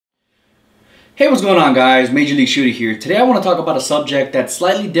Hey, what's going on, guys? MajorLeaugeShooter here. Today I want to talk about a subject that's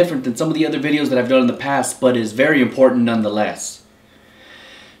slightly different than some of the other videos that I've done in the past, but is very important nonetheless.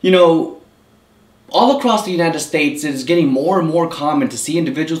 You know, all across the United States, it is getting more and more common to see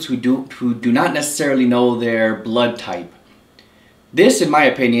individuals who do not necessarily know their blood type. This, in my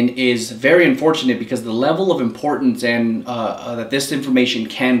opinion, is very unfortunate because of the level of importance and that this information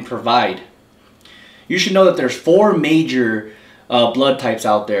can provide. You should know that there's four major blood types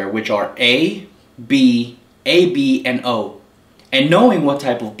out there, which are A, B, AB, and O. And knowing what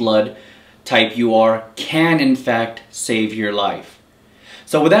type of blood type you are can in fact save your life.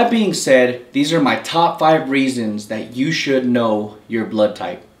 So with that being said, these are my top 5 reasons that you should know your blood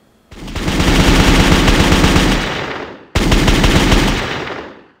type.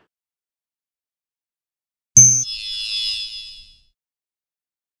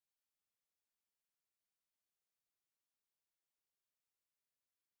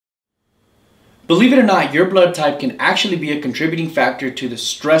 Believe it or not, your blood type can actually be a contributing factor to the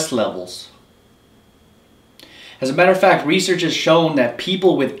stress levels. As a matter of fact, research has shown that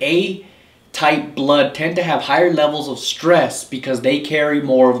people with A-type blood tend to have higher levels of stress because they carry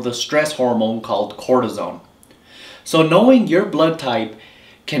more of the stress hormone called cortisol. So knowing your blood type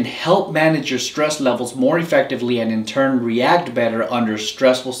can help manage your stress levels more effectively and in turn react better under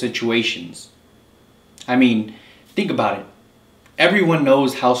stressful situations. I mean, think about it. Everyone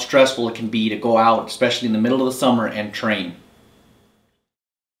knows how stressful it can be to go out, especially in the middle of the summer, and train.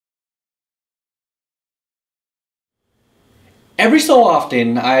 Every so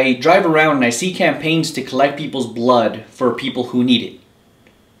often, I drive around and I see campaigns to collect people's blood for people who need it.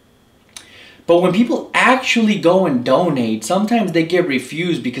 But when people actually go and donate, sometimes they get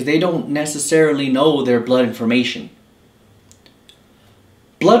refused because they don't necessarily know their blood information.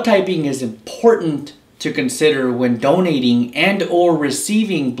 Blood typing is important to consider when donating and or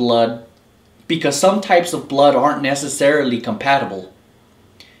receiving blood because some types of blood aren't necessarily compatible.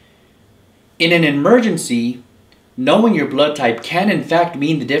 In an emergency, knowing your blood type can in fact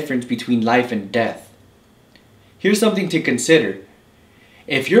mean the difference between life and death. Here's something to consider.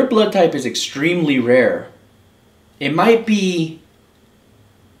 If your blood type is extremely rare, it might be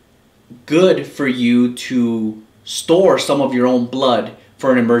good for you to store some of your own blood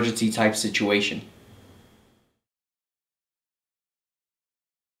for an emergency type situation.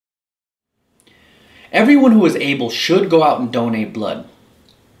 Everyone who is able should go out and donate blood.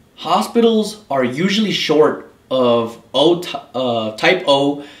 Hospitals are usually short of type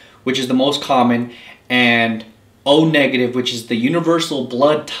O, which is the most common, and O negative, which is the universal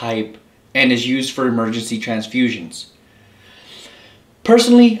blood type and is used for emergency transfusions.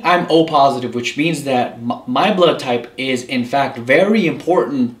 Personally, I'm O positive, which means that my blood type is in fact very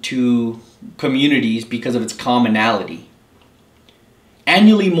important to communities because of its commonality.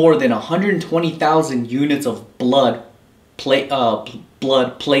 Annually, more than 120,000 units of blood,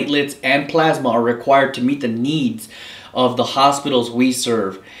 platelets, and plasma are required to meet the needs of the hospitals we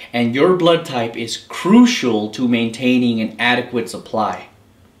serve, and your blood type is crucial to maintaining an adequate supply.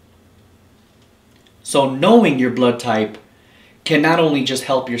 So knowing your blood type can not only just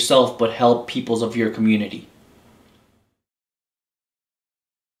help yourself, but help peoples of your community.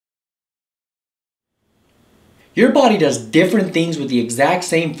 Your body does different things with the exact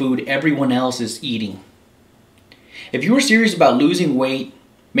same food everyone else is eating. If you are serious about losing weight,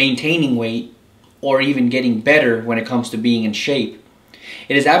 maintaining weight, or even getting better when it comes to being in shape,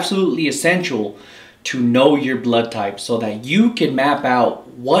 it is absolutely essential to know your blood type so that you can map out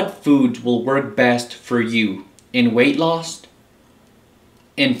what foods will work best for you in weight loss,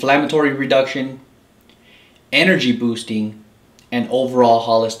 inflammatory reduction, energy boosting, and overall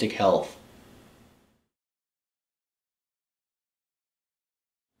holistic health.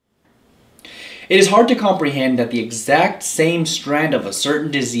 It is hard to comprehend that the exact same strand of a certain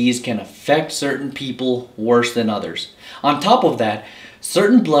disease can affect certain people worse than others. On top of that,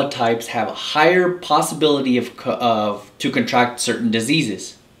 certain blood types have a higher possibility to contract certain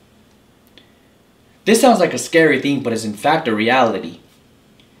diseases. This sounds like a scary thing, but is in fact a reality.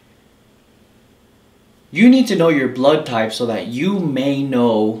 You need to know your blood type so that you may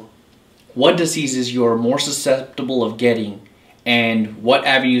know what diseases you are more susceptible of getting and what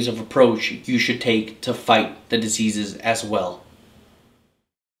avenues of approach you should take to fight the diseases as well.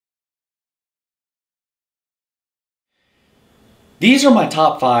 These are my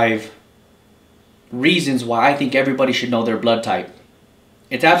top 5 reasons why I think everybody should know their blood type.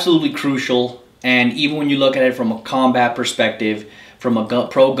 It's absolutely crucial, and even when you look at it from a combat perspective, from a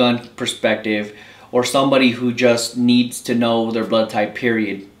pro-gun perspective, or somebody who just needs to know their blood type,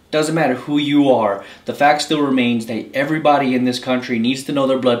 period. Doesn't matter who you are, the fact still remains that everybody in this country needs to know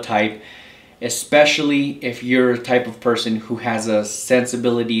their blood type especially if you're a type of person who has a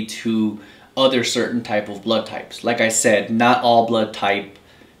sensibility to other certain type of blood types. Like I said, not all blood type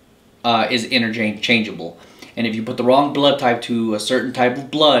is interchangeable. And if you put the wrong blood type to a certain type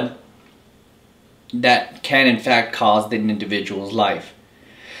of blood, that can in fact cause an individual's life.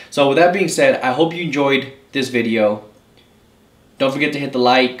 So with that being said, I hope you enjoyed this video. Don't forget to hit the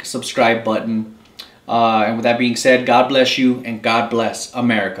like, subscribe button. And with that being said, God bless you and God bless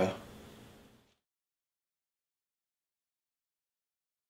America.